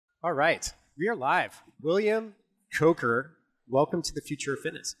All right, we are live. William Coker, welcome to the future of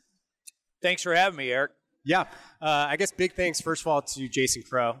fitness. Thanks for having me, Eric. Yeah, I guess big thanks, first of all, to Jason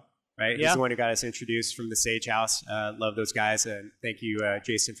Crow, right? Yeah. He's the one who got us introduced from the Sage House. Love those guys, and thank you,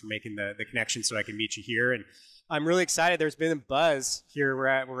 Jason, for making the connection so I can meet you here. And I'm really excited. There's been a buzz here.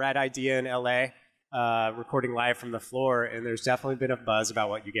 We're at IDEA in LA, recording live from the floor, and there's definitely been a buzz about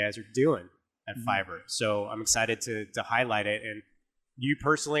what you guys are doing at Fibr. So I'm excited to highlight it. And you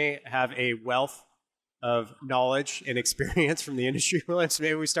personally have a wealth of knowledge and experience from the industry. So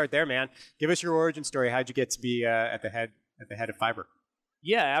maybe we start there, man. Give us your origin story. How'd you get to be at the head of Fibr?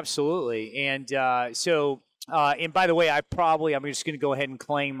 Yeah, absolutely. And and by the way, I'm just going to go ahead and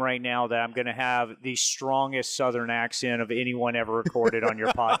claim right now that I'm going to have the strongest Southern accent of anyone ever recorded on your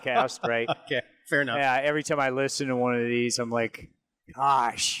podcast, right? Okay, fair enough. Yeah, every time I listen to one of these, I'm like,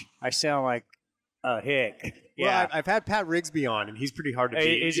 gosh, I sound like a hick. Yeah, well, I've had Pat Rigsby on, and he's pretty hard to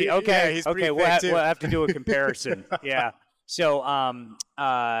beat. Is he? Okay, yeah, he's pretty we'll fit, have to do a comparison. Yeah. So, my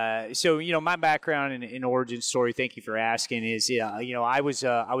background and origin story, thank you for asking, is, I was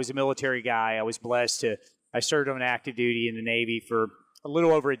a military guy. I was blessed I served on active duty in the Navy for a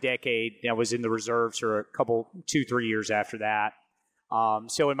little over a decade. I was in the reserves for 2-3 years after that.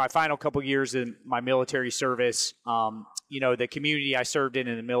 So in my final couple years in my military service, the community I served in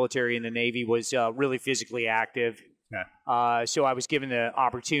the military and the Navy was really physically active. Yeah. So I was given the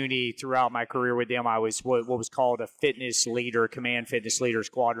opportunity throughout my career with them. I was what was called a fitness leader, command fitness leader,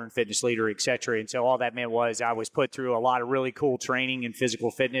 squadron fitness leader, et cetera. And so all that meant was I was put through a lot of really cool training in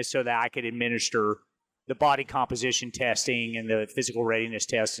physical fitness so that I could administer the body composition testing and the physical readiness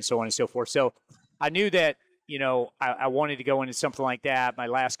test and so on and so forth. So I knew that, I wanted to go into something like that. My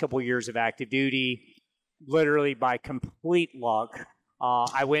last couple of years of active duty, literally by complete luck,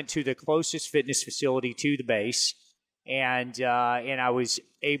 I went to the closest fitness facility to the base, and I was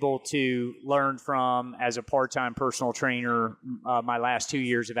able to learn from, as a part-time personal trainer, my last 2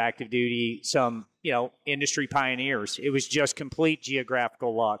 years of active duty, some, industry pioneers. It was just complete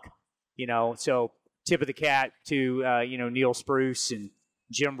geographical luck, so tip of the cap to, Neil Spruce and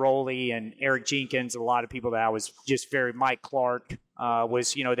Jim Rowley and Eric Jenkins, a lot of people that I was just Mike Clark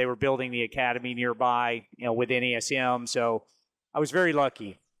they were building the academy nearby, with NASM. So I was very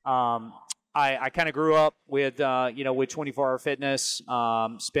lucky. I kind of grew up with 24-hour fitness,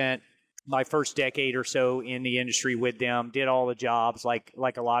 spent my first decade or so in the industry with them, did all the jobs like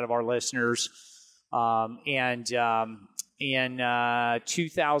a lot of our listeners. In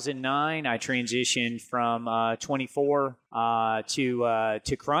 2009, I transitioned from 24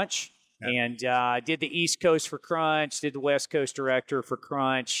 to Crunch, and did the East Coast for Crunch, did the West Coast director for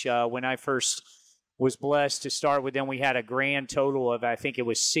Crunch. When I first was blessed to start with them, we had a grand total of, I think it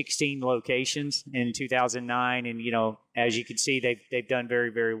was 16 locations in 2009, and as you can see, they've done very,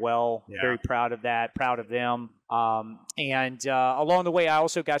 very well. Yeah. Very proud of that, proud of them. And along the way, I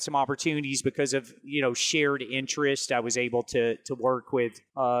also got some opportunities because of, shared interest. I was able to work with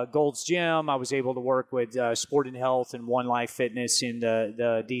Gold's Gym. I was able to work with Sport and Health and One Life Fitness in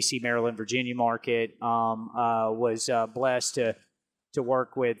the D.C., Maryland, Virginia market. Was blessed to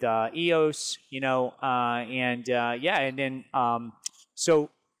work with EOS, and then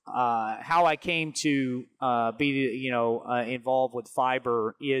how I came to be, involved with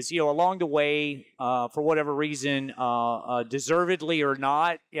Fibr is, along the way, for whatever reason, deservedly or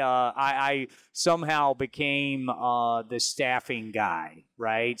not, I somehow became the staffing guy,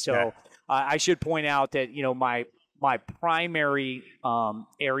 right? So yeah. I should point out that, my primary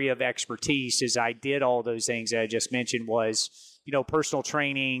area of expertise, as I did all those things that I just mentioned, was personal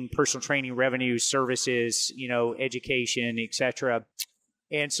training revenue, services, education, etc.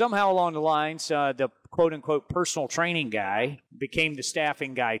 And somehow along the lines, the quote unquote personal training guy became the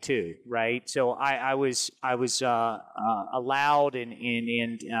staffing guy too, right? So I was allowed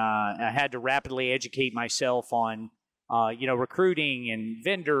and I had to rapidly educate myself on recruiting and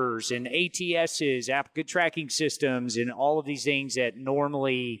vendors and ATSs, applicant tracking systems, and all of these things that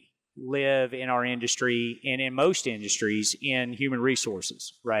normally live in our industry and in most industries in human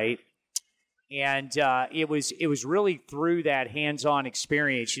resources, right? And it was really through that hands-on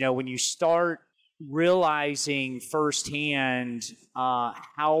experience, when you start realizing firsthand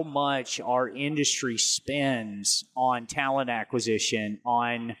how much our industry spends on talent acquisition,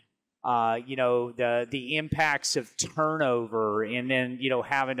 on the impacts of turnover, and then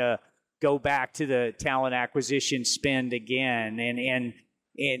having to go back to the talent acquisition spend again, and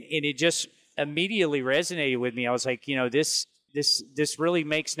it just immediately resonated with me. I was like, this really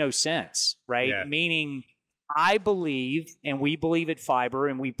makes no sense, right? Yeah. Meaning, I believe, and we believe at Fibr,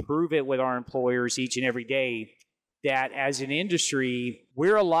 and we prove it with our employers each and every day, that as an industry,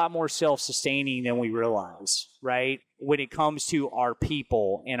 we're a lot more self-sustaining than we realize, right? When it comes to our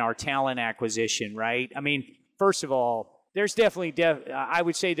people and our talent acquisition, right? I mean, first of all, there's definitely, I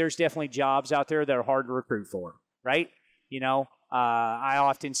would say there's definitely jobs out there that are hard to recruit for, right? I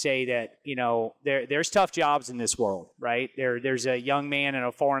often say that, there's tough jobs in this world, right? There's a young man in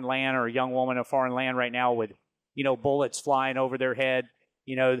a foreign land or a young woman in a foreign land right now with, bullets flying over their head.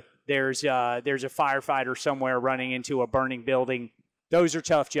 There's a firefighter somewhere running into a burning building. Those are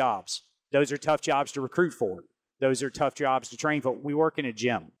tough jobs. Those are tough jobs to recruit for. Those are tough jobs to train for. We work in a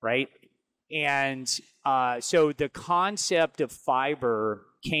gym, right? And so the concept of Fibr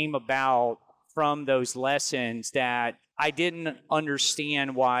came about from those lessons that I didn't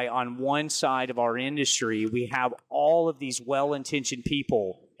understand why on one side of our industry we have all of these well-intentioned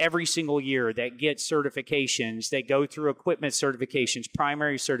people every single year that get certifications, they go through equipment certifications,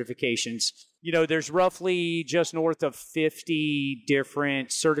 primary certifications. There's roughly just north of 50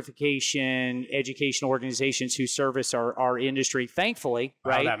 different certification educational organizations who service our industry, thankfully,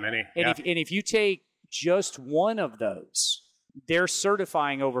 right? Wow, that many. And if you take just one of those, they're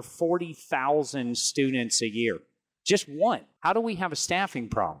certifying over 40,000 students a year. Just one. How do we have a staffing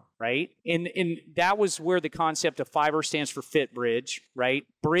problem, right? And that was where the concept of Fibr stands for Fit Bridge, right?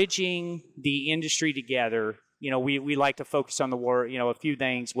 Bridging the industry together. We like to focus on the word, a few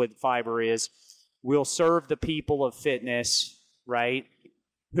things with Fibr is we'll serve the people of fitness, right?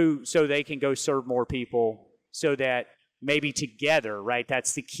 So they can go serve more people so that maybe together, right?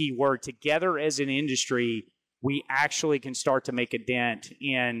 That's the key word. Together as an industry, we actually can start to make a dent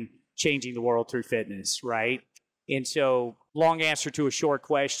in changing the world through fitness, right? And so, long answer to a short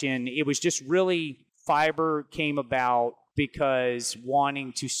question, it was just really Fibr came about because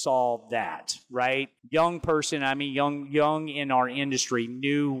wanting to solve that, right? Young person, young in our industry,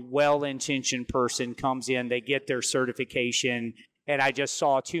 new, well-intentioned person comes in, they get their certification, and I just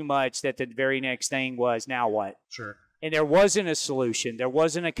saw too much that the very next thing was, now what? Sure. And there wasn't a solution. There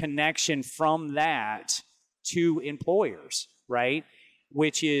wasn't a connection from that to employers, right?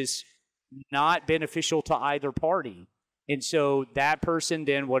 Which is not beneficial to either party. And so that person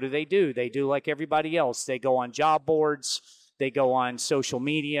then, what do? They do like everybody else. They go on job boards, they go on social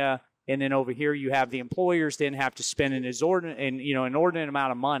media, and then over here you have the employers then have to spend an inordinate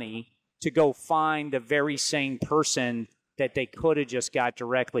amount of money to go find the very same person that they could have just got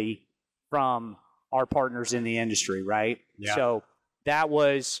directly from our partners in the industry, right? Yeah. So that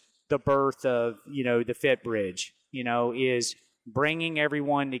was the birth of, the Fit Bridge, is bringing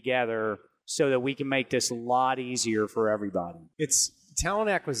everyone together so that we can make this a lot easier for everybody. It's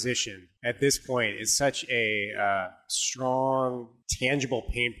talent acquisition at this point is such a strong, tangible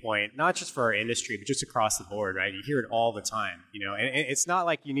pain point, not just for our industry, but just across the board, right? You hear it all the time, and it's not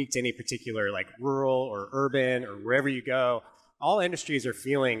like unique to any particular like rural or urban or wherever you go. All industries are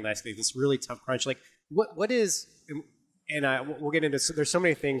feeling this really tough crunch. Like what is, and we'll get into, there's so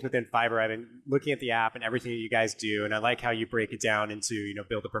many things within Fibr. I've been looking at the app and everything that you guys do, and I like how you break it down into,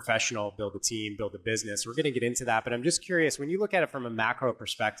 build a professional, build a team, build a business. We're going to get into that, but I'm just curious, when you look at it from a macro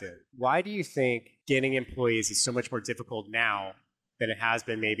perspective, why do you think getting employees is so much more difficult now than it has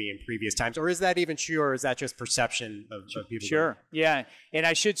been maybe in previous times? Or is that even true, or is that just perception of people? Sure. Yeah. And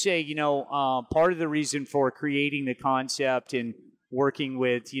I should say, part of the reason for creating the concept and working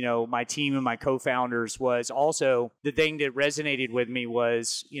with, my team and my co-founders was also the thing that resonated with me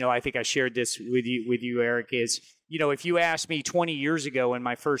was, I think I shared this with you, Eric, is, if you asked me 20 years ago in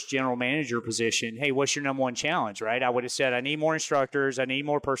my first general manager position, hey, what's your number one challenge, right? I would have said, I need more instructors. I need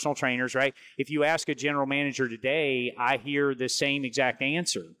more personal trainers, right? If you ask a general manager today, I hear the same exact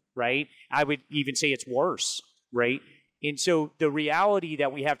answer, right? I would even say it's worse, right? And so the reality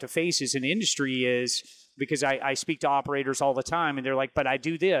that we have to face as an industry is, because I speak to operators all the time, and they're like, but I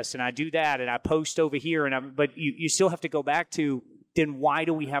do this, and I do that, and I post over here, but you still have to go back to, then why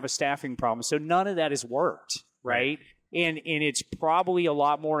do we have a staffing problem? So none of that has worked, right? And it's probably a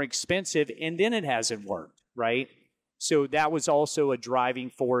lot more expensive, and then it hasn't worked, right? So that was also a driving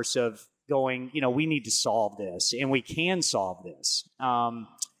force of going, we need to solve this, and we can solve this.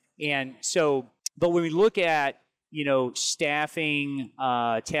 And so, but when we look at, staffing,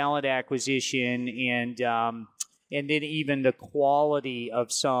 talent acquisition, and then even the quality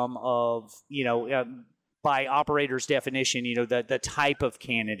of some of, by operators' definition, the type of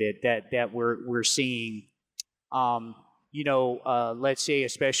candidate that we're seeing, let's say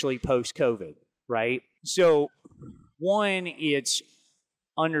especially post-COVID, right? So one, it's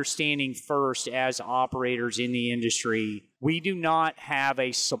understanding first as operators in the industry, we do not have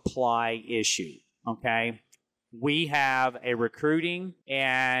a supply issue, okay? We have a recruiting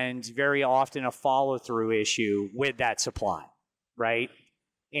and very often a follow-through issue with that supply, right?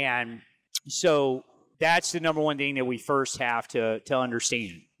 And so that's the number one thing that we first have to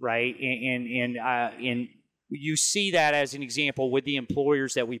understand, right? And you see that as an example with the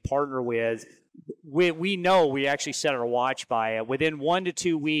employers that we partner with. We know, we actually set our watch by it. Within 1 to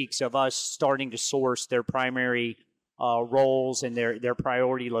 2 weeks of us starting to source their primary roles and their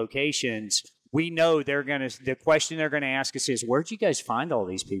priority locations, we know the question they're gonna ask us is, where'd you guys find all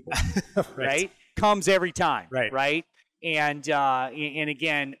these people? right? Comes every time, right? And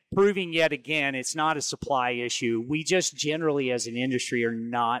again, proving yet again, it's not a supply issue. We just generally as an industry are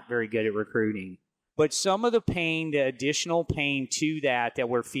not very good at recruiting. But some of the pain, the additional pain to that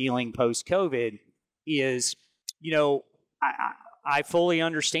we're feeling post-COVID is, I fully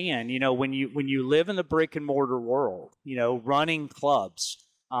understand, when you live in the brick and mortar world, running clubs,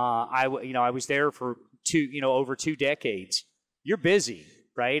 I was there for over 2 decades. You're busy,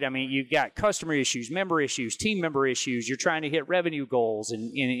 right? I mean, you've got customer issues, member issues, team member issues. You're trying to hit revenue goals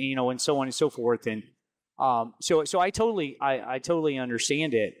and so on and so forth. And so I totally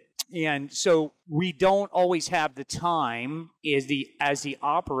understand it. And so we don't always have the time as the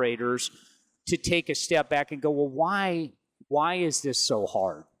operators to take a step back and go, well, why is this so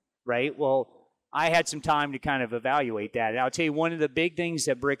hard, right? Well, I had some time to kind of evaluate that. And I'll tell you, one of the big things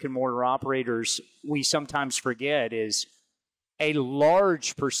that brick and mortar operators we sometimes forget is a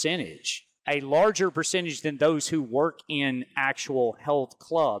larger percentage than those who work in actual health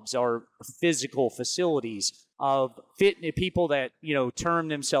clubs or physical facilities of people that, term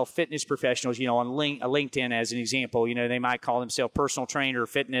themselves fitness professionals, on LinkedIn as an example. They might call themselves personal trainer,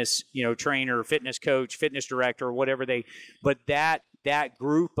 fitness, trainer, fitness coach, fitness director, whatever but that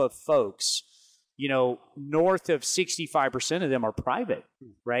group of folks, north of 65% of them are private,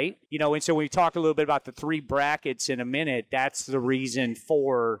 right? And so when we talk a little bit about the 3 brackets in a minute, that's the reason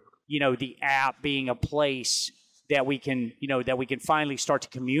for, the app being a place that we can finally start to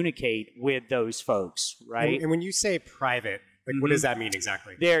communicate with those folks, right? And when you say private, what does that mean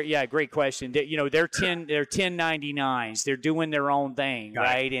exactly? Great question. They're 1099s. They're doing their own thing,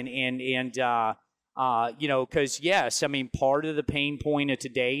 right? Because yes, I mean, part of the pain point of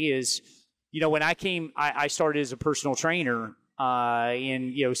today is, when I started as a personal trainer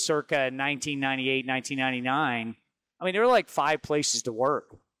in circa 1998, 1999. I mean, there were like 5 places to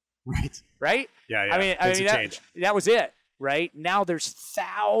work. Right? Yeah. I mean that was it, right? Now there's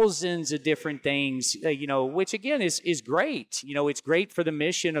thousands of different things, which again is great. It's great for the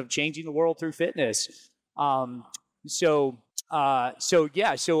mission of changing the world through fitness. One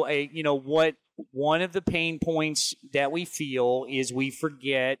of the pain points that we feel is we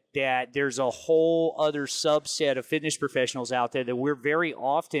forget that there's a whole other subset of fitness professionals out there that we're very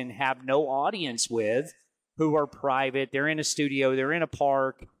often have no audience with, who are private. They're in a studio, they're in a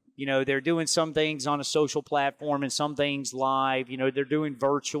park. They're doing some things on a social platform and some things live. They're doing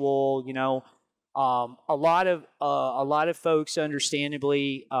virtual. A lot of folks,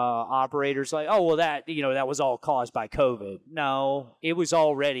 understandably, operators like, oh well, that was all caused by COVID. No, it was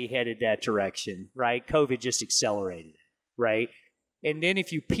already headed that direction, right? COVID just accelerated it, right? And then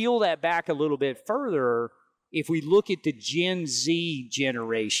if you peel that back a little bit further, if we look at the Gen Z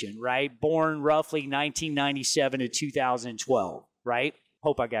generation, right, born roughly 1997 to 2012, right?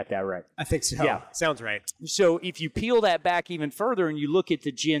 Hope I got that right. I think so. Yeah. Sounds right. So if you peel that back even further and you look at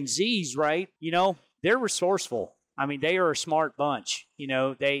the Gen Zs, right, they're resourceful. I mean, they are a smart bunch.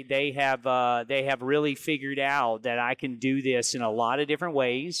 They have really figured out that I can do this in a lot of different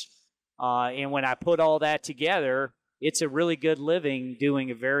ways. And when I put all that together, it's a really good living doing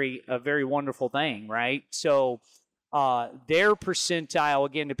a very wonderful thing, right? So their percentile,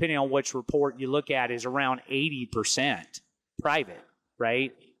 again, depending on which report you look at, is around 80% private.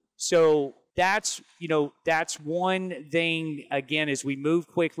 Right. So that's one thing, again, as we move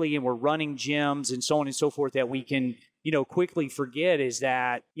quickly and we're running gyms and so on and so forth, that we can, quickly forget is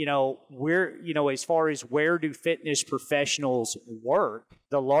that, we're, as far as where do fitness professionals work,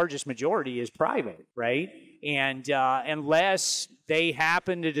 the largest majority is private. Right. And unless they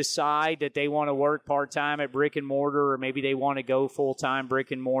happen to decide that they want to work part-time at brick and mortar, or maybe they want to go full-time brick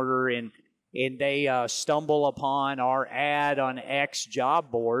and mortar and they stumble upon our ad on X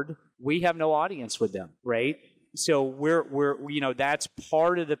job board, we have no audience with them, right? So we're that's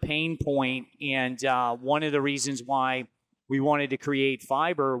part of the pain point, and one of the reasons why we wanted to create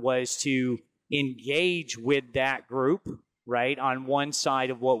Fibr was to engage with that group, right, on one side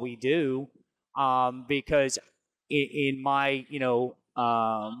of what we do, because in my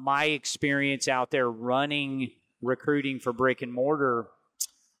my experience out there running recruiting for brick and mortar.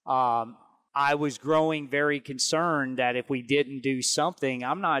 I was growing very concerned that if we didn't do something,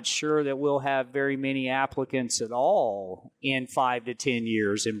 I'm not sure that we'll have very many applicants at all in 5 to 10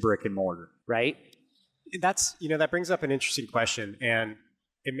 years in brick and mortar, right? That's, that brings up an interesting question. And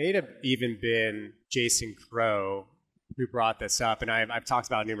it may have even been Jason Crow who brought this up. And I've talked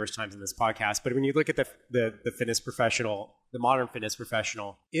about it numerous times in this podcast. But when you look at the fitness professional, the modern fitness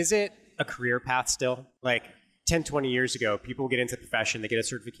professional, is it a career path still? Like 10, 20 years ago, people get into the profession, they get a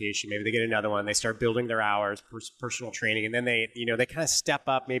certification, maybe they get another one, they start building their hours, personal training, and then they kind of step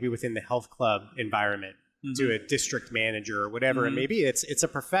up maybe within the health club environment to a district manager or whatever. And maybe it's a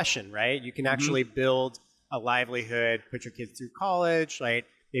profession, right? You can actually build a livelihood, put your kids through college, right?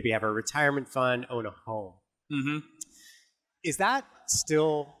 Maybe have a retirement fund, own a home. Is that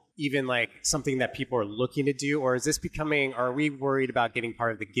still even like something that people are looking to do, or is this are we worried about getting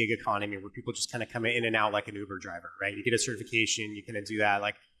part of the gig economy where people just kind of come in and out like an Uber driver, right? You get a certification, you kind of do that.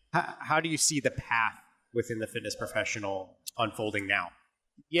 Like, how do you see the path within the fitness professional unfolding now?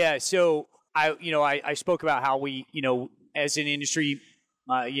 Yeah, so I spoke about how we, as an industry,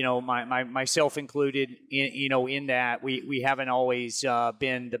 myself included, in that we haven't always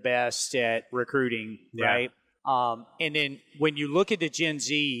been the best at recruiting, right? And then when you look at the Gen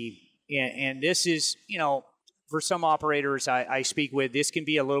Z, and this is, for some operators I speak with, this can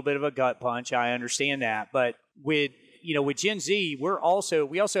be a little bit of a gut punch. I understand that. But with Gen Z, we also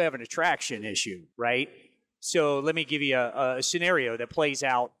have an attraction issue, right? So let me give you a scenario that plays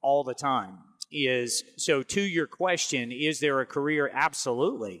out all the time. So to your question, is there a career?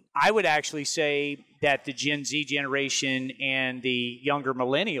 Absolutely. I would actually say that the Gen Z generation and the younger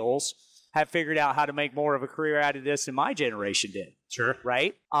millennials have figured out how to make more of a career out of this than my generation did. Sure.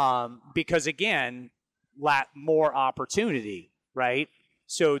 Right? Because again, more opportunity, right?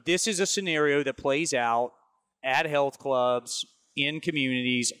 So this is a scenario that plays out at health clubs, in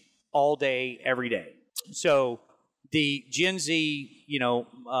communities, all day, every day. So the Gen Z,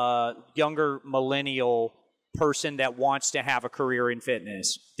 younger millennial person that wants to have a career in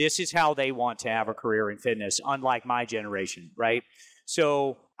fitness, this is how they want to have a career in fitness, unlike my generation, right?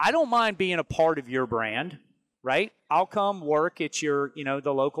 So I don't mind being a part of your brand, right? I'll come work at your,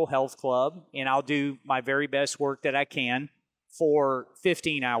 the local health club, and I'll do my very best work that I can for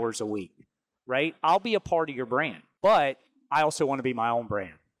 15 hours a week, right? I'll be a part of your brand, but I also want to be my own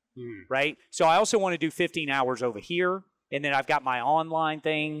brand, right? So I also want to do 15 hours over here, and then I've got my online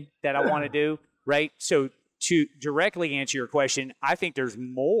thing that I want to do, right? So to directly answer your question, I think there's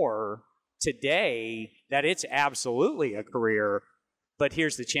more today that it's absolutely a career. But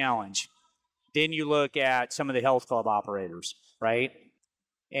here's the challenge. Then you look at some of the health club operators, right?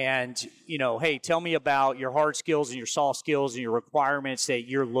 And, hey, tell me about your hard skills and your soft skills and your requirements that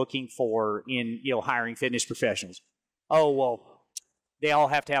you're looking for in, hiring fitness professionals. Oh, well, they all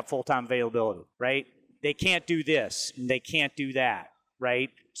have to have full-time availability, right? They can't do this and they can't do that,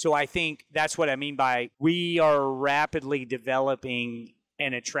 right? So I think that's what I mean by we are rapidly developing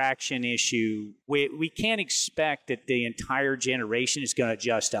an attraction issue. We can't expect that the entire generation is going to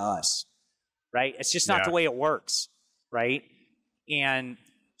adjust to us, right? It's just not the way it works, right? And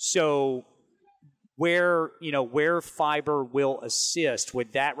so where Fibr will assist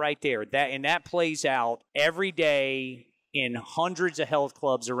with that right there, that plays out every day in hundreds of health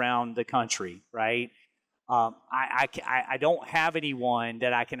clubs around the country, right? I don't have anyone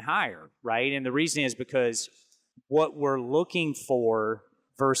that I can hire, right? And the reason is because what we're looking for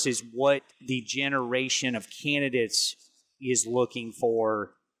versus what the generation of candidates is looking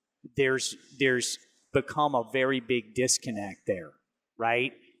for, there's become a very big disconnect there,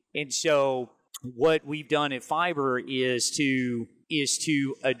 right? And so what we've done at Fibr is to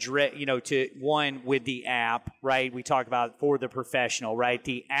address, one, with the app, right? We talk about for the professional, right?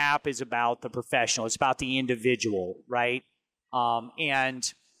 The app is about the professional. It's about the individual, right? Again,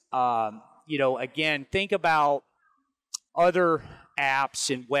 think about other apps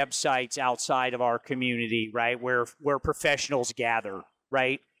and websites outside of our community, right, where professionals gather,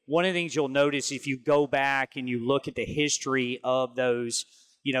 right? One of the things you'll notice if you go back and you look at the history of those,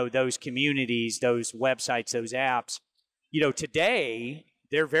 those communities, those websites, those apps, today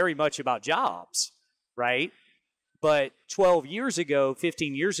they're very much about jobs, right? But 12 years ago,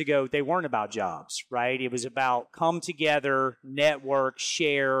 15 years ago, they weren't about jobs, right? It was about come together, network,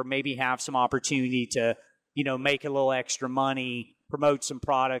 share, maybe have some opportunity to, make a little extra money, promote some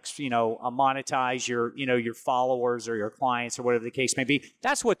products, monetize your followers or your clients or whatever the case may be.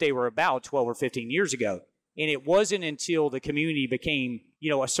 That's what they were about 12 or 15 years ago. And it wasn't until the community became,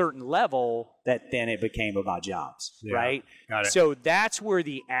 a certain level that then it became about jobs, right? Got it. So that's where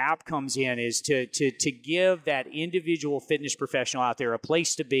the app comes in, is to give that individual fitness professional out there a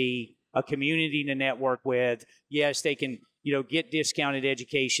place to be, a community to network with. Yes, they can, get discounted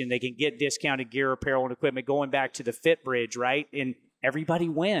education. They can get discounted gear, apparel, and equipment, going back to the fit bridge, right? And everybody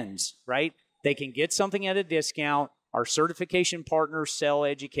wins, right? They can get something at a discount. Our certification partners sell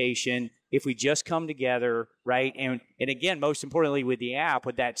education if we just come together, right? And again, most importantly with the app,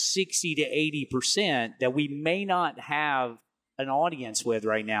 with that 60 to 80% that we may not have an audience with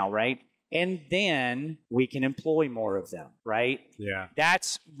right now, right? And then we can employ more of them, right? Yeah.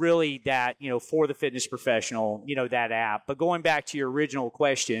 That's really that, for the fitness professional, that app. But going back to your original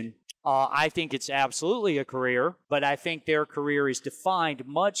question, I think it's absolutely a career, but I think their career is defined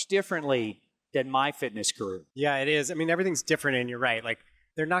much differently than my fitness career. Yeah, it is. I mean, everything's different, and you're right. Like,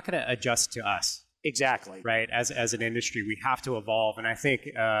 they're not going to adjust to us. Exactly. Right? As an industry, we have to evolve. And I think,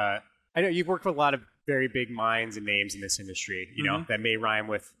 I know you've worked with a lot of very big minds and names in this industry, that may rhyme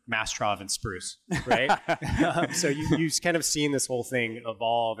with Mastrov and Spruce, right? So you've kind of seen this whole thing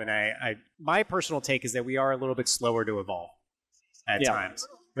evolve. And my personal take is that we are a little bit slower to evolve at times.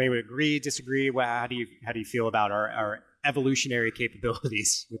 Maybe we agree, disagree. How do you feel about our evolutionary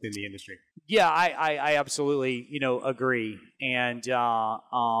capabilities within the industry? Yeah, I absolutely, agree. And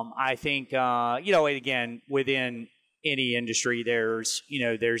I think, and again, within any industry, there's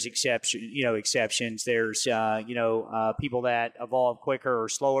exceptions. There's, people that evolve quicker or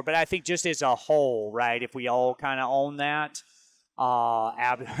slower. But I think just as a whole, right, if we all kind of own that,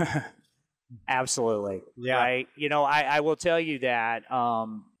 absolutely. Yeah. Right. I will tell you that, a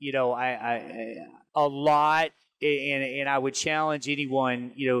lot, and I would challenge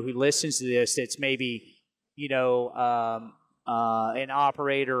anyone, who listens to this that's maybe, an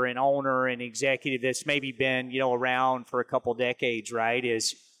operator, an owner, an executive that's maybe been, around for a couple decades, right,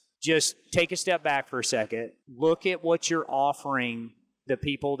 is just take a step back for a second. Look at what you're offering the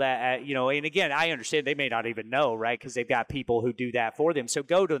people that, and again, I understand they may not even know, right, because they've got people who do that for them. So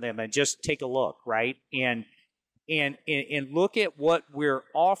go to them and just take a look, right, and look at what we're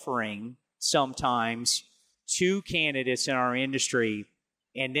offering sometimes to candidates in our industry,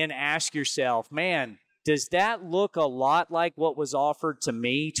 and then ask yourself, man, does that look a lot like what was offered to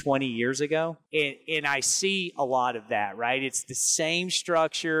me 20 years ago? And I see a lot of that, right? It's the same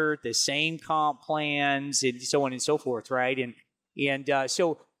structure, the same comp plans, and so on and so forth, right? And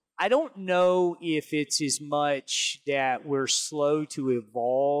so I don't know if it's as much that we're slow to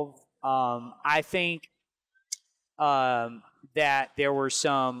evolve. I think that there were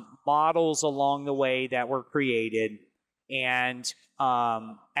some models along the way that were created, and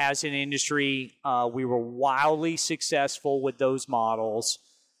as an industry, we were wildly successful with those models,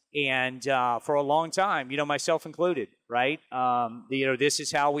 and for a long time, myself included, right? This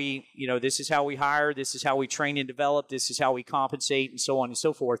is how we hire, this is how we train and develop, this is how we compensate, and so on and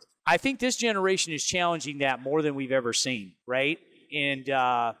so forth. I think this generation is challenging that more than we've ever seen, right? And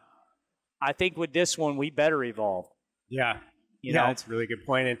I think with this one, we better evolve. Yeah. That's a really good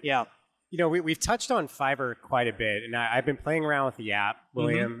point. And yeah. We've touched on Fibr quite a bit, and I've been playing around with the app,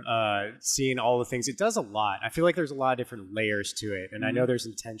 William, seeing all the things. It does a lot. I feel like there's a lot of different layers to it, and I know there's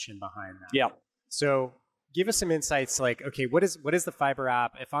intention behind that. Yeah. So give us some insights like, okay, what is the Fibr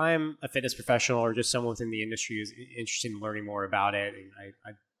app? If I'm a fitness professional or just someone within the industry who's interested in learning more about it, and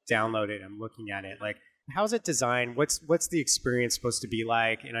I download it, I'm looking at it, like, how's it designed? What's the experience supposed to be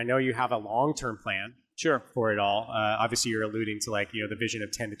like? And I know you have a long-term plan. Sure. For it all. Obviously, you're alluding to the vision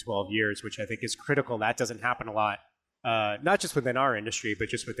of 10 to 12 years, which I think is critical. That doesn't happen a lot, not just within our industry, but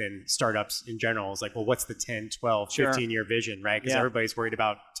just within startups in general. It's like, well, what's the 10, 12, 15-year vision, right? Because everybody's worried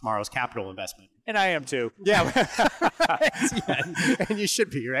about tomorrow's capital investment. And I am too. Yeah. And you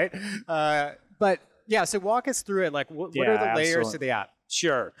should be, right? But yeah, so walk us through it. Like, what are the layers to the app?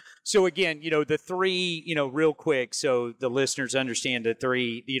 Sure. So again, the three, real quick, so the listeners understand the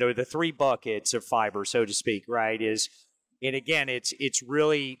three buckets of Fibr, so to speak, right? And again, it's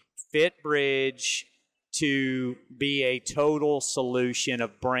really fit bridge to be a total solution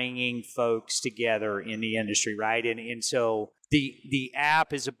of bringing folks together in the industry, right? And so the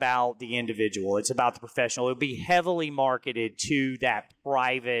app is about the individual. It's about the professional. It'll be heavily marketed to that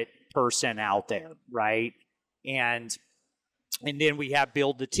private person out there, right? And then we have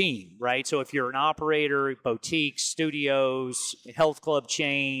build the team, right? So if you're an operator, boutiques, studios, health club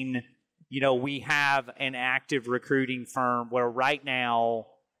chain, we have an active recruiting firm where right now,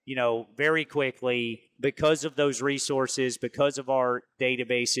 very quickly, because of those resources, because of our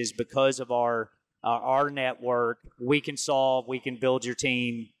databases, because of our network, we can build your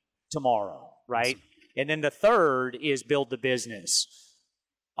team tomorrow, right? And then the third is build the business.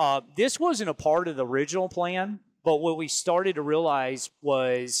 This wasn't a part of the original plan. But what we started to realize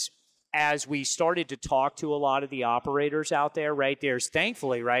was as we started to talk to a lot of the operators out there, right,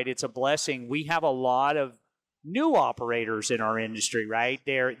 thankfully, right, it's a blessing. We have a lot of new operators in our industry, right?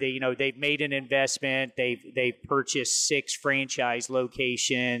 They've made an investment. They've purchased 6 franchise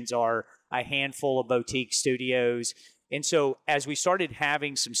locations or a handful of boutique studios. And so as we started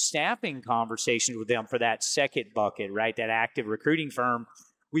having some staffing conversations with them for that second bucket, right, that active recruiting firm,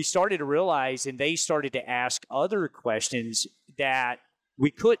 we started to realize, and they started to ask other questions that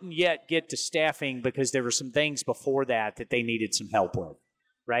we couldn't yet get to staffing because there were some things before that they needed some help with,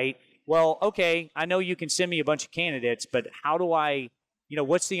 right? Well, okay, I know you can send me a bunch of candidates, but how do I,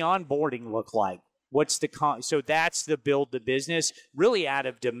 what's the onboarding look like? So that's the build the business. Really out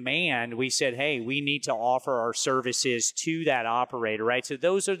of demand, we said, hey, we need to offer our services to that operator, right? So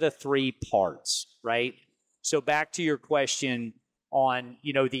those are the 3 parts, right? So back to your question on,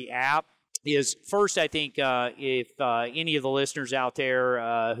 the app is first, I think if any of the listeners out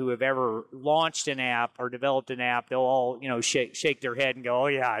there who have ever launched an app or developed an app, they'll all, shake their head and go, oh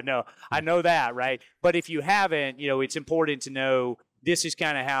yeah, I know that, right? But if you haven't, it's important to know this is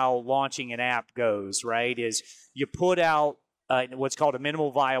kind of how launching an app goes, right? Is you put out what's called a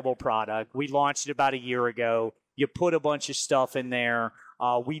minimal viable product. We launched it about a year ago. You put a bunch of stuff in there.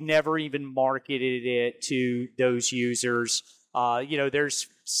 We never even marketed it to those users. There's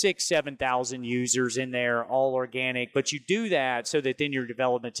 6,000-7,000 users in there, all organic, but you do that so that then your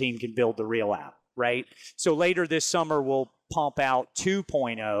development team can build the real app, right? So later this summer, we'll pump out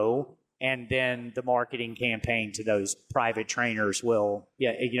 2.0, and then the marketing campaign to those private trainers will,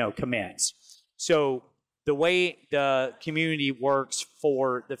 commence. So the way the community works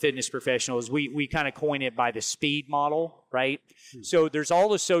for the fitness professionals, we kind of coin it by the speed model, right? So there's all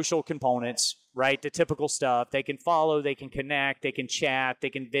the social components, right? The typical stuff. They can follow, they can connect, they can chat, they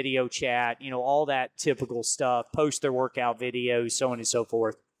can video chat, all that typical stuff, post their workout videos, so on and so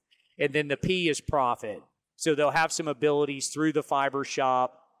forth. And then the P is profit. So they'll have some abilities through the Fibr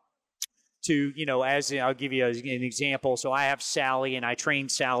shop to, as I'll give you an example. So I have Sally, and I train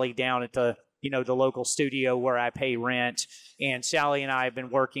Sally down at the local studio where I pay rent. And Sally and I have been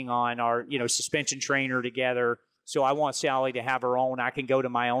working on our, suspension trainer together. So I want Sally to have her own. I can go to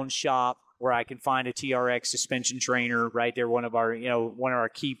my own shop where I can find a TRX suspension trainer, right? They're one of our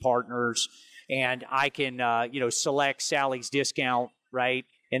key partners. And I can, select Sally's discount, right?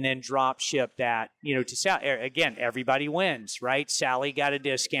 And then drop ship that, to Sally. Again, everybody wins, right? Sally got a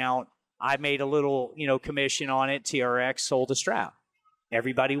discount. I made a little, commission on it. TRX sold a strap.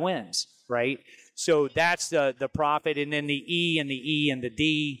 Everybody wins, right? So that's the profit. And then the E and the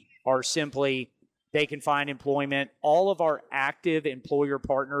D are simply they can find employment. All of our active employer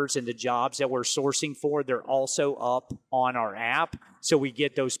partners and the jobs that we're sourcing for, they're also up on our app. So we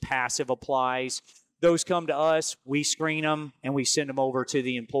get those passive applies. Those come to us, we screen them, and we send them over to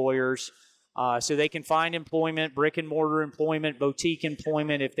the employers. So they can find employment, brick and mortar employment, boutique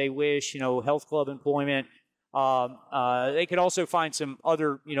employment if they wish, health club employment. They could also find some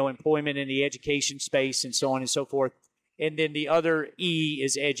other, employment in the education space and so on and so forth. And then the other E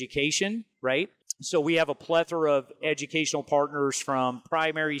is education, right? So we have a plethora of educational partners from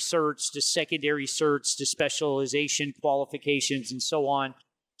primary certs to secondary certs to specialization qualifications and so on.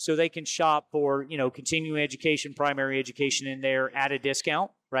 So they can shop for, continuing education, primary education in there at a discount,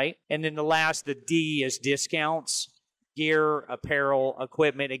 right? And then the D is discounts, gear, apparel,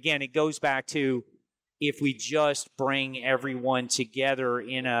 equipment. Again, it goes back to if we just bring everyone together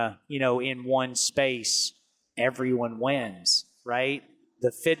in in one space, everyone wins, right?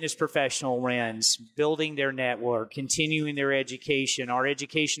 The fitness professional wins, building their network, continuing their education. Our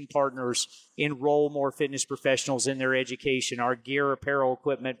education partners enroll more fitness professionals in their education. Our gear, apparel,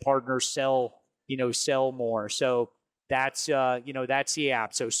 equipment partners sell more. So that's the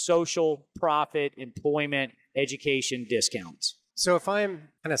app. So social, profit, employment, education, discounts. So if I'm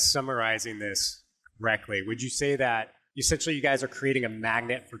kind of summarizing this correctly, would you say that essentially you guys are creating a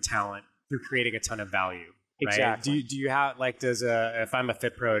magnet for talent through creating a ton of value? Right? Exactly. Do you have if I'm a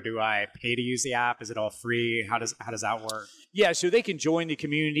Fit Pro, do I pay to use the app? Is it all free? How does that work? Yeah, so they can join the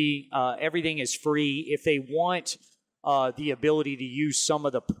community. Everything is free. If they want the ability to use some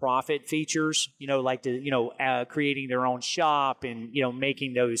of the profit features, like creating their own shop and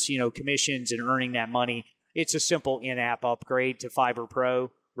making those commissions and earning that money, it's a simple in-app upgrade to Fibr Pro,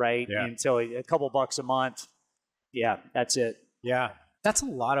 right? Yeah. And so a couple bucks a month. Yeah, that's it. Yeah, that's a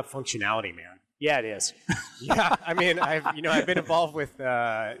lot of functionality, man. Yeah, it is. Yeah, I mean, I've been involved with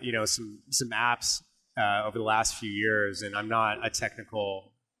some apps over the last few years, and I'm not a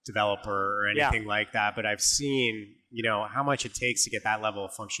technical developer or anything like that, but I've seen how much it takes to get that level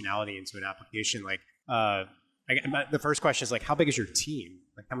of functionality into an application. Like, I The first question is like, how big is your team?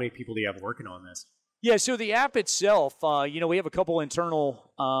 Like, how many people do you have working on this? Yeah, so the app itself, we have a couple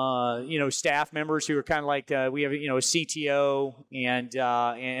internal, staff members who are kind of like, we have, a CTO and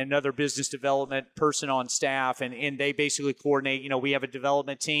another business development person on staff, and they basically coordinate. We have a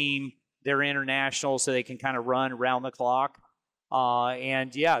development team. They're international, so they can kind of run around the clock.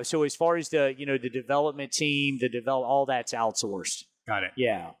 So as far as the development team, all that's outsourced. Got it.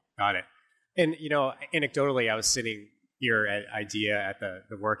 Yeah. Got it. And, anecdotally, I was sitting here at IDEA at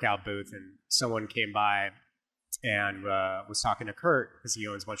the workout booth, and someone came by and was talking to Kurt because he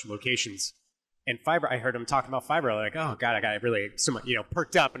owns a bunch of locations. And Fibr, I heard him talking about Fibr. Like, oh, God, I got really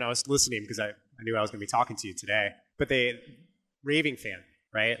perked up, and I was listening because I knew I was going to be talking to you today. But they, raving fan,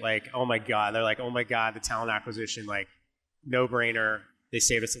 right? Like, oh, my God. They're like, oh, my God, the talent acquisition, like, no-brainer. They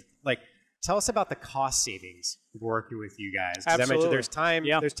saved us. Like, tell us about the cost savings of working with you guys. Because I mentioned there's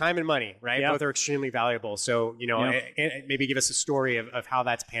time and money, right? Both are extremely valuable. So, and maybe give us a story of how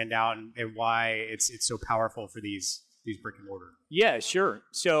that's panned out and why it's so powerful for these brick and mortar. Yeah, sure.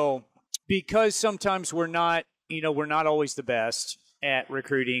 So because sometimes we're not always the best at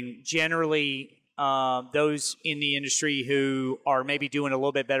recruiting, generally those in the industry who are maybe doing a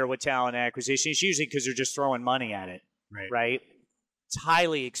little bit better with talent acquisition, it's usually because they're just throwing money at it, right? It's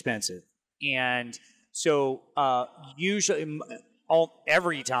highly expensive. And so usually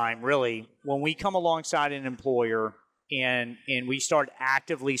every time really when we come alongside an employer and we start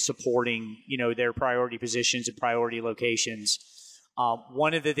actively supporting their priority positions and priority locations,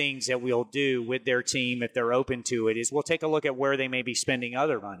 one of the things that we'll do with their team if they're open to it is we'll take a look at where they may be spending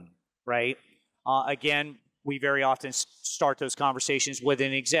other money, right? Again, we very often start those conversations with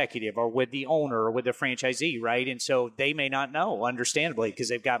an executive or with the owner or with the franchisee, right? And so they may not know, understandably, because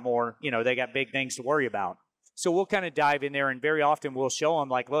they've got more, they got big things to worry about. So we'll kind of dive in there, and very often we'll show them,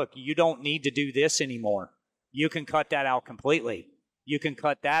 like, look, you don't need to do this anymore. You can cut that out completely. You can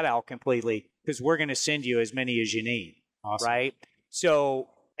cut that out completely because we're going to send you as many as you need, right? So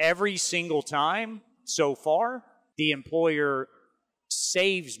every single time so far, the employer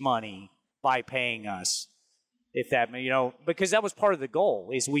saves money by paying us. If that, because that was part of the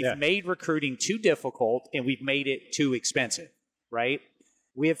goal, is we've made recruiting too difficult and we've made it too expensive, right?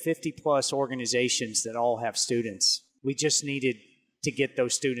 We have 50 plus organizations that all have students. We just needed to get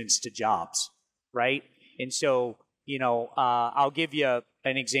those students to jobs, right? And so, I'll give you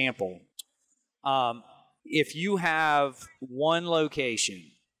an example. If you have one location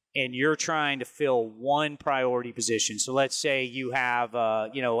and you're trying to fill one priority position. So let's say you have,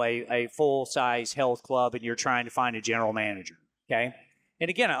 a full-size health club and you're trying to find a general manager, okay? And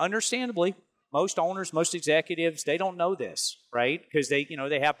again, understandably, most owners, most executives, they don't know this, right? Because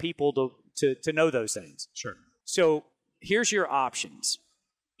they have people to know those things. Sure. So here's your options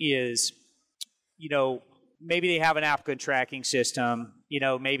is, maybe they have an applicant tracking system.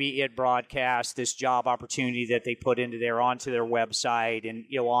 Maybe it broadcasts this job opportunity that they put into onto their website and,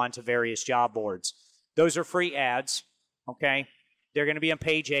 onto various job boards. Those are free ads, okay? They're going to be on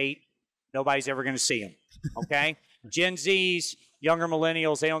page 8. Nobody's ever going to see them, okay? Gen Zs, younger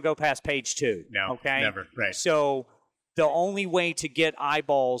millennials, they don't go past page 2. No, okay? Never, right. So the only way to get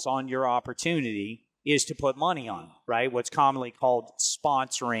eyeballs on your opportunity is to put money on it, right? What's commonly called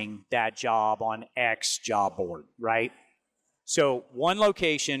sponsoring that job on X job board, right? So one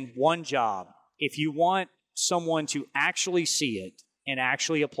location, one job. If you want someone to actually see it and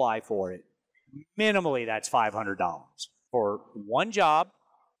actually apply for it, minimally that's $500 for one job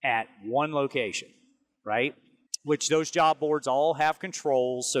at one location, right? Which those job boards all have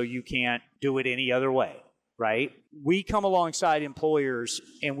controls, so you can't do it any other way, right? We come alongside employers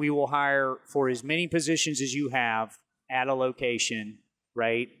and we will hire for as many positions as you have at a location,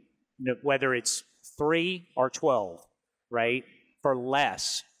 right? Whether it's 3 or 12, right? For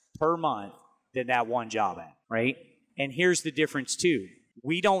less per month than that one job ad, right? And here's the difference too.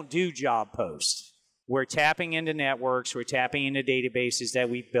 We don't do job posts. We're tapping into networks. We're tapping into databases that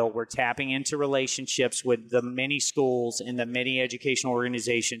we've built. We're tapping into relationships with the many schools and the many educational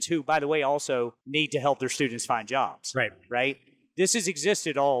organizations who, by the way, also need to help their students find jobs. Right? This has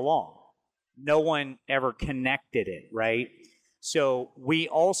existed all along. No one ever connected it, right? So we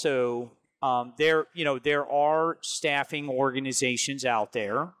also, there are staffing organizations out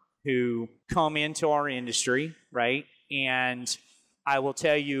there who come into our industry, right? And I will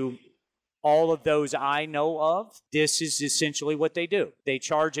tell you, all of those I know of, this is essentially what they do. They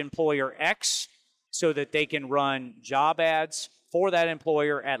charge employer X so that they can run job ads for that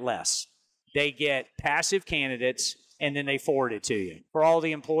employer at less. They get passive candidates, and then they forward it to you. For all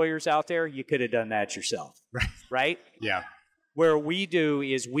the employers out there, you could have done that yourself, right? Yeah. Where we do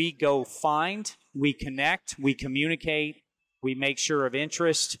is we go find, we connect, we communicate, we make sure of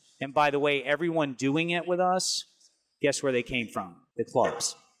interest. And by the way, everyone doing it with us, guess where they came from? The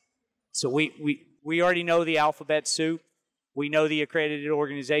clubs. So we already know the alphabet soup. We know the accredited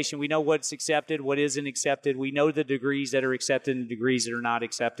organization. We know what's accepted, what isn't accepted. We know the degrees that are accepted and the degrees that are not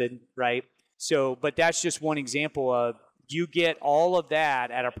accepted, right? So, but that's just one example of you get all of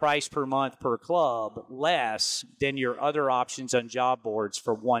that at a price per month per club less than your other options on job boards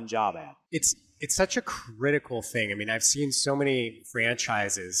for one job ad. It's such a critical thing. I mean, I've seen so many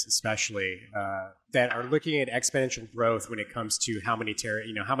franchises, especially that are looking at exponential growth when it comes to how many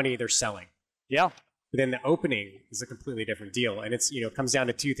how many they're selling. Yeah. But then the opening is a completely different deal, and it's comes down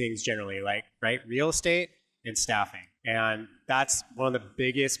to two things generally, like real estate and staffing, and that's one of the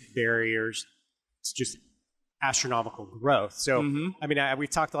biggest barriers. It's just astronomical growth. So, I mean, we've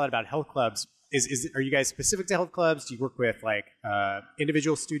talked a lot about health clubs. Are you guys specific to health clubs? Do you work with like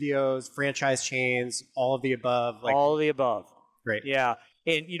individual studios, franchise chains, all of the above? Like, all of the above. Great. Yeah.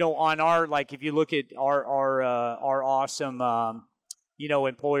 And, on our, like, if you look at our awesome,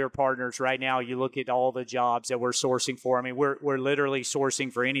 employer partners right now, you look at all the jobs that we're sourcing for. I mean, we're literally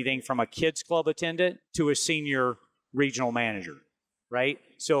sourcing for anything from a kids club attendant to a senior regional manager, right?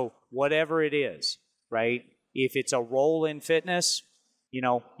 So whatever it is, right? If it's a role in fitness,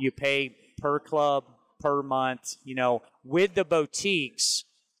 you pay per club, per month. With the boutiques,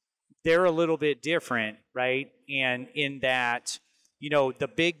 they're a little bit different, right? And in that, the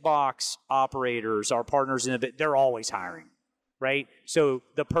big box operators, our partners they're always hiring, right? So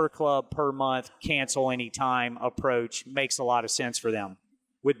the per club, per month, cancel anytime approach makes a lot of sense for them.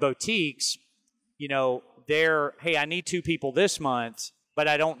 With boutiques, they're, hey, I need 2 people this month, but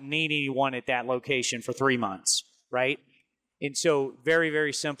I don't need anyone at that location for 3 months, right? And so very,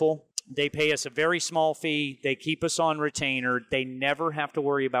 very simple. They pay us a very small fee. They keep us on retainer. They never have to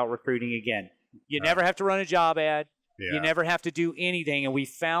worry about recruiting again. You never have to run a job ad. Yeah. You never have to do anything. And we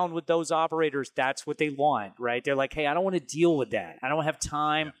found with those operators, that's what they want, right? They're like, hey, I don't want to deal with that. I don't have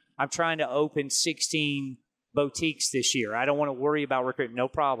time. Yeah. I'm trying to open 16 boutiques this year. I don't want to worry about recruiting. No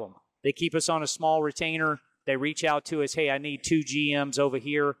problem. They keep us on a small retainer. They reach out to us. Hey, I need 2 GMs over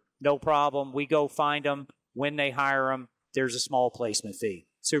here. No problem. We go find them. When they hire them, there's a small placement fee.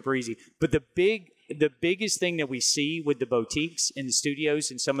 Super easy. But the biggest thing that we see with the boutiques and the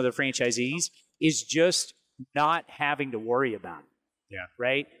studios and some of the franchisees is just not having to worry about it. Yeah.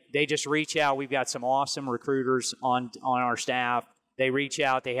 Right? They just reach out. We've got some awesome recruiters on our staff. They reach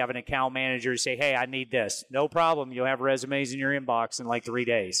out. They have an account manager say, hey, I need this. No problem. You'll have resumes in your inbox in like 3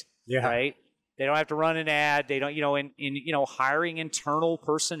 days. Yeah. Right? They don't have to run an ad. They don't, hiring internal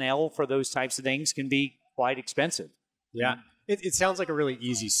personnel for those types of things can be quite expensive. Yeah. It sounds like a really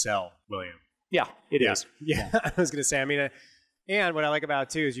easy sell, William. Yeah, it is. Yeah. I was going to say, I mean, and what I like about it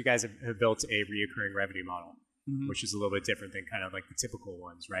too is you guys have built a reoccurring revenue model, which is a little bit different than kind of like the typical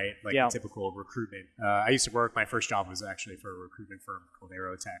ones, right? Like the typical recruitment. I used to work, my first job was actually for a recruitment firm called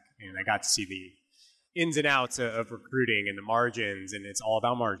Aerotech, and I got to see the ins and outs of recruiting and the margins, and it's all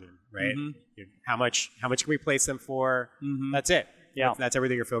about margin, right? How much can we place them for? That's it. Yeah. That's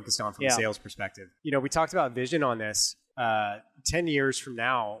everything you're focused on from a sales perspective. We talked about vision on this. 10 years from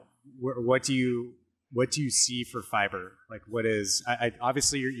now, what do you see for Fibr? Like, what is?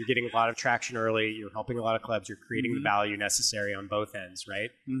 Obviously, you're getting a lot of traction early. You're helping a lot of clubs. You're creating the value necessary on both ends,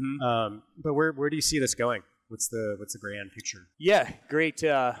 right? But where do you see this going? What's the grand picture? Yeah, great.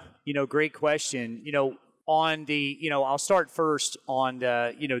 Great question. On the, I'll start first on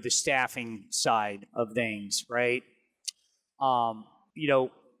the, the staffing side of things, right?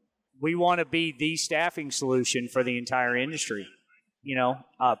 We want to be the staffing solution for the entire industry,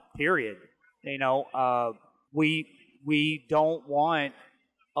 period. We don't want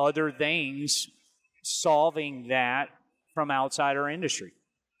other things solving that from outside our industry,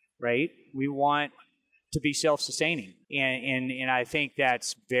 right? We want to be self-sustaining. And I think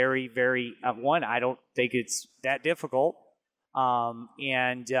that's very, very, I don't think it's that difficult. But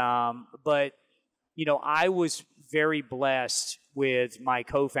I was very blessed with my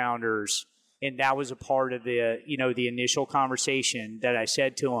co-founders, and that was a part of the, the initial conversation that I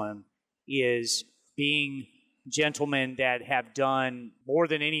said to them is being gentlemen that have done more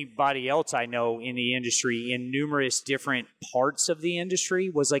than anybody else I know in the industry in numerous different parts of the industry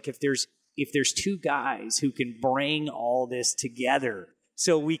was like, if there's 2 guys who can bring all this together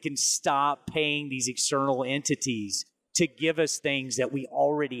so we can stop paying these external entities to give us things that we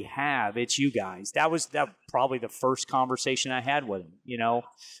already have, it's you guys. That was probably the first conversation I had with them,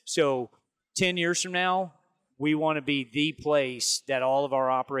 So 10 years from now, we want to be the place that all of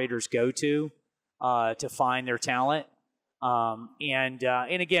our operators go to find their talent. And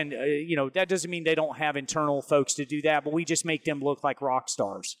again, that doesn't mean they don't have internal folks to do that, but we just make them look like rock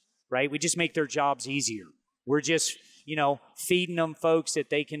stars, right? We just make their jobs easier. We're just, feeding them folks that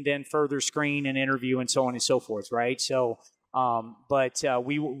they can then further screen and interview and so on and so forth, right? So, but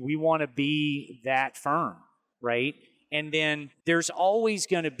we want to be that firm, right? And then there's always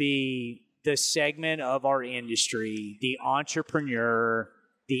going to be the segment of our industry, the entrepreneur,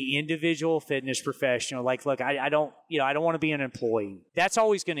 the individual fitness professional. Like, look, I don't want to be an employee. That's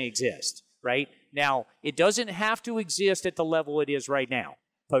always going to exist, right? Now, it doesn't have to exist at the level it is right now,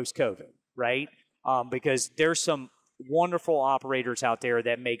 post-COVID, right? Because there's some wonderful operators out there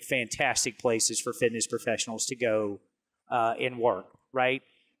that make fantastic places for fitness professionals to go and work, right?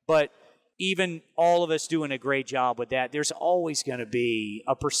 But even all of us doing a great job with that, there's always going to be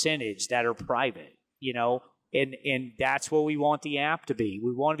a percentage that are private, and that's what we want the app to be.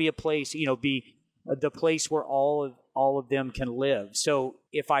 We want to be a place, be the place where all of them can live. So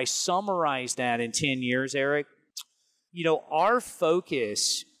if I summarize that in 10 years, Eric, our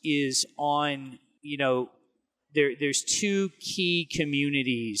focus is on, there's two key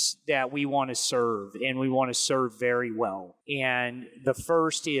communities that we want to serve, and we want to serve very well. And the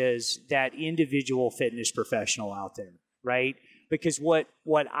first is that individual fitness professional out there, right? Because what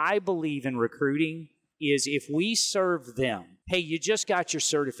I believe in recruiting is if we serve them, hey, you just got your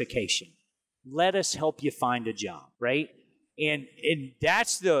certification, let us help you find a job, right? And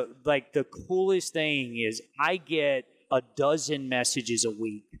that's the coolest thing is I get a dozen messages a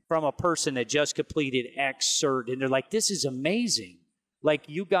week from a person that just completed X cert, and they're like, this is amazing. Like,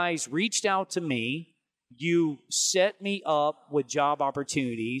 you guys reached out to me, you set me up with job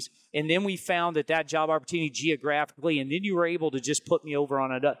opportunities, and then we found that job opportunity geographically, and then you were able to just put me over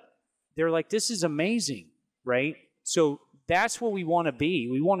on a... They're like, this is amazing, right? So that's what we want to be.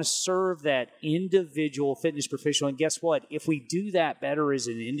 We want to serve that individual fitness professional, and guess what? If we do that better as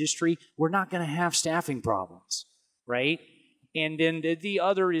an industry, we're not going to have staffing problems. Right? And then the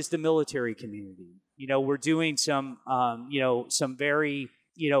other is the military community. We're doing some very,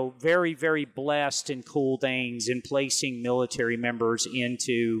 very, very blessed and cool things in placing military members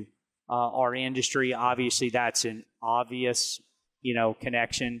into our industry. Obviously, that's an obvious,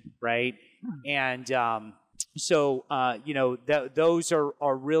 connection, right? And those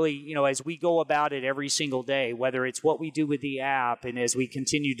are really, as we go about it every single day, whether it's what we do with the app and as we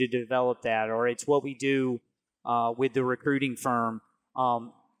continue to develop that, or it's what we do with the recruiting firm,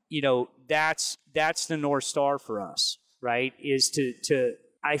 that's the North Star for us, right? Is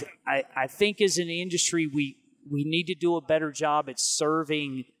I think as an industry, we need to do a better job at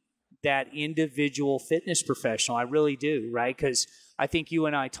serving that individual fitness professional. I really do, right? Because I think you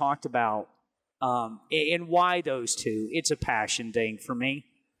and I talked about, and why those two. It's a passion thing for me.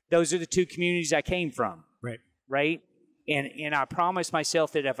 Those are the two communities I came from. Right? And I promised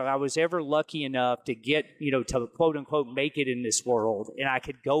myself that if I was ever lucky enough to get, to quote unquote make it in this world, and I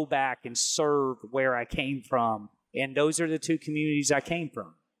could go back and serve where I came from, and those are the two communities I came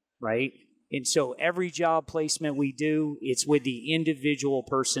from, right? And so every job placement we do, it's with the individual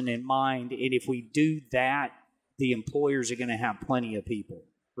person in mind, and if we do that, the employers are going to have plenty of people,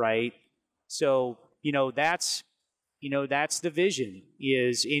 right? So, that's the vision,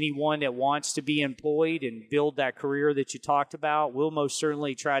 is anyone that wants to be employed and build that career that you talked about, we'll most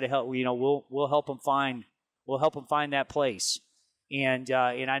certainly try to help, we'll help them find that place. And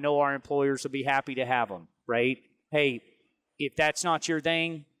I know our employers will be happy to have them, right? Hey, if that's not your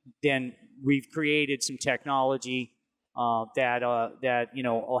thing, then we've created some technology that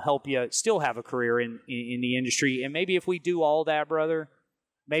will help you still have a career in the industry. And maybe if we do all that, brother,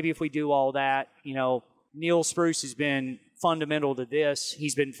 Neil Spruce has been fundamental to this.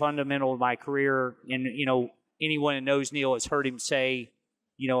 He's been fundamental to my career. And, anyone that knows Neil has heard him say,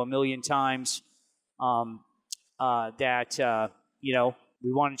 a million times that,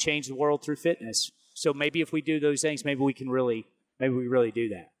 we want to change the world through fitness. So maybe if we do those things, maybe we really do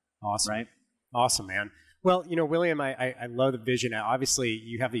that. Awesome. Right? Awesome, man. Well, William, I love the vision. Obviously,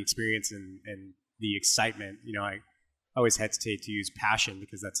 you have the experience and the excitement. I always hesitate to use passion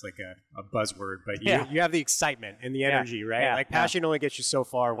because that's like a buzzword, but you have the excitement and the energy, right? Yeah. Like passion only gets you so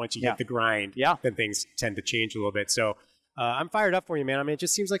far. Once you hit the grind, then things tend to change a little bit. So I'm fired up for you, man. I mean, it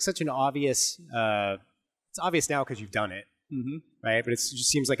just seems like such an obvious, it's obvious now because you've done it, right? But it just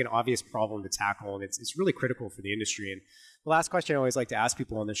seems like an obvious problem to tackle, and it's really critical for the industry. And the last question I always like to ask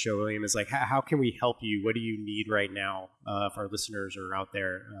people on the show, William, is like, how can we help you? What do you need right now if our listeners are out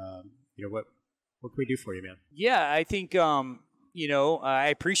there? What can we do for you, man? Yeah, I think, I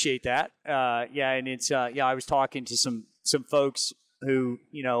appreciate that. And it's, I was talking to some folks who,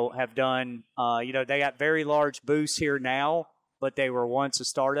 have done, they got very large booths here now, but they were once a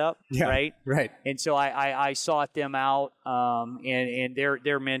startup, right? Right. And so I sought them out, and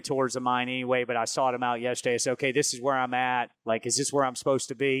they're mentors of mine anyway, but I sought them out yesterday. I said, okay, this is where I'm at. Like, is this where I'm supposed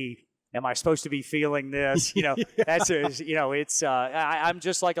to be? Am I supposed to be feeling this? I'm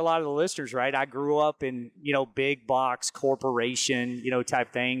just like a lot of the listeners, right? I grew up in, big box corporation,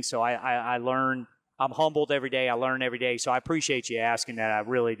 type thing. So I learn, I'm humbled every day. I learn every day. So I appreciate you asking that. I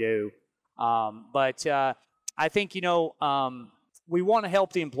really do. But I think, we want to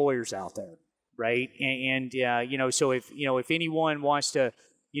help the employers out there, right? And so if anyone wants to,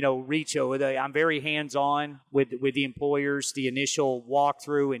 reach over, I'm very hands-on with the employers, the initial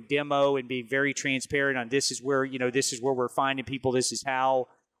walkthrough and demo, and being very transparent on this is where we're finding people. This is how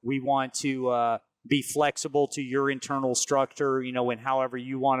we want to be flexible to your internal structure, and however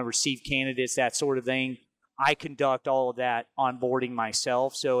you want to receive candidates, that sort of thing. I conduct all of that onboarding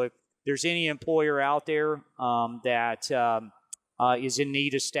myself. So if there's any employer out there that is in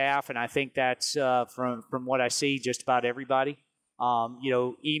need of staff, and I think that's from what I see, just about everybody.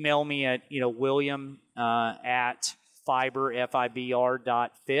 Email me at, William at Fibr,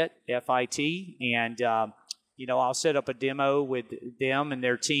 Fibr.fit, F-I-T, and, I'll set up a demo with them and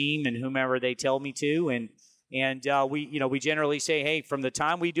their team and whomever they tell me to. And we generally say, hey, from the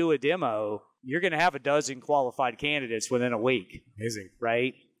time we do a demo, you're going to have a dozen qualified candidates within a week. Amazing.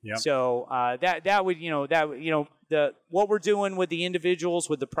 Right? Yep. So what we're doing with the individuals,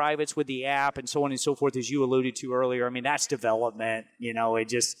 with the privates, with the app, and so on and so forth, as you alluded to earlier, I mean, that's development. It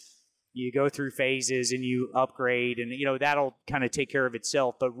just, you go through phases and you upgrade, and that'll kind of take care of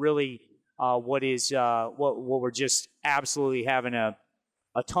itself. But really, what we're just absolutely having a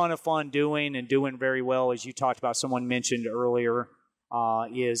ton of fun doing and doing very well, as you talked about, someone mentioned earlier,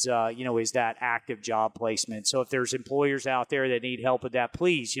 is that active job placement. So if there's employers out there that need help with that,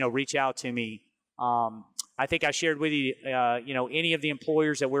 please, reach out to me. I think I shared with you, any of the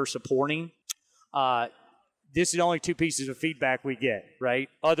employers that we're supporting, this is only 2 pieces of feedback we get, right?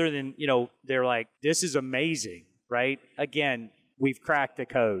 Other than, they're like, this is amazing, right? Again, we've cracked the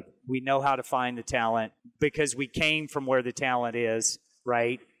code. We know how to find the talent because we came from where the talent is,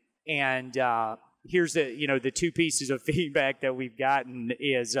 right? And here's the 2 pieces of feedback that we've gotten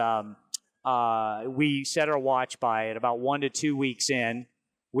is we set our watch by at about 1 to 2 weeks in.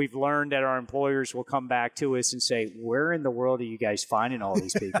 We've learned that our employers will come back to us and say, where in the world are you guys finding all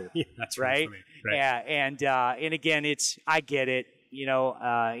these people? Yeah, that's right? Right. Yeah. And again, I get it,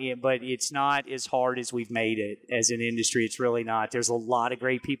 but it's not as hard as we've made it as an industry. It's really not. There's a lot of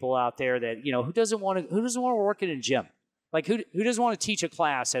great people out there that, who doesn't want to work in a gym? Like who doesn't want to teach a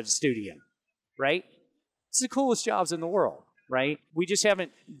class at a studio, right? It's the coolest jobs in the world, right? We just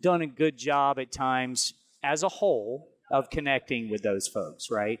haven't done a good job at times as a whole of connecting with those folks,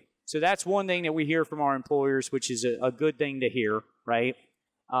 right? So that's one thing that we hear from our employers, which is a good thing to hear, right?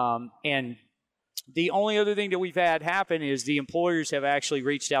 And the only other thing that we've had happen is the employers have actually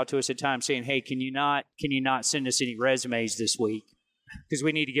reached out to us at times saying, hey, can you not send us any resumes this week? Because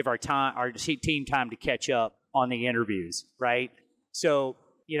we need to give our team time to catch up on the interviews, right? So,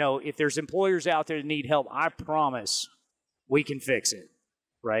 if there's employers out there that need help, I promise we can fix it,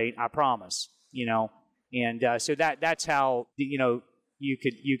 right? I promise, And so that's how you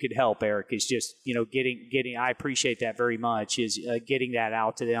could help, Eric. Is just getting. I appreciate that very much. Is getting that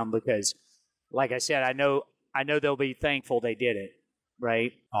out to them because, like I said, I know they'll be thankful they did it.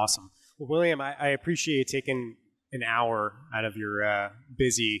 Right. Awesome. Well, William, I appreciate you taking an hour out of your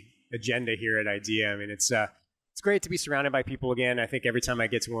busy agenda here at IDEA. I mean, it's great to be surrounded by people again. I think every time I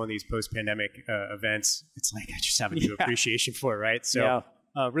get to one of these post-pandemic events, it's like I just have a new appreciation for it. Right. So. Yeah.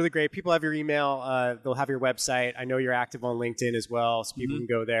 Really great. People have your email. They'll have your website. I know you're active on LinkedIn as well, so people can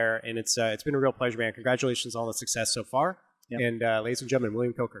go there. And it's been a real pleasure, man. Congratulations on all the success so far. Yep. And ladies and gentlemen,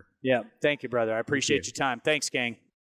 William Coker. Yeah. Thank you, brother. I appreciate your time. Thanks, gang.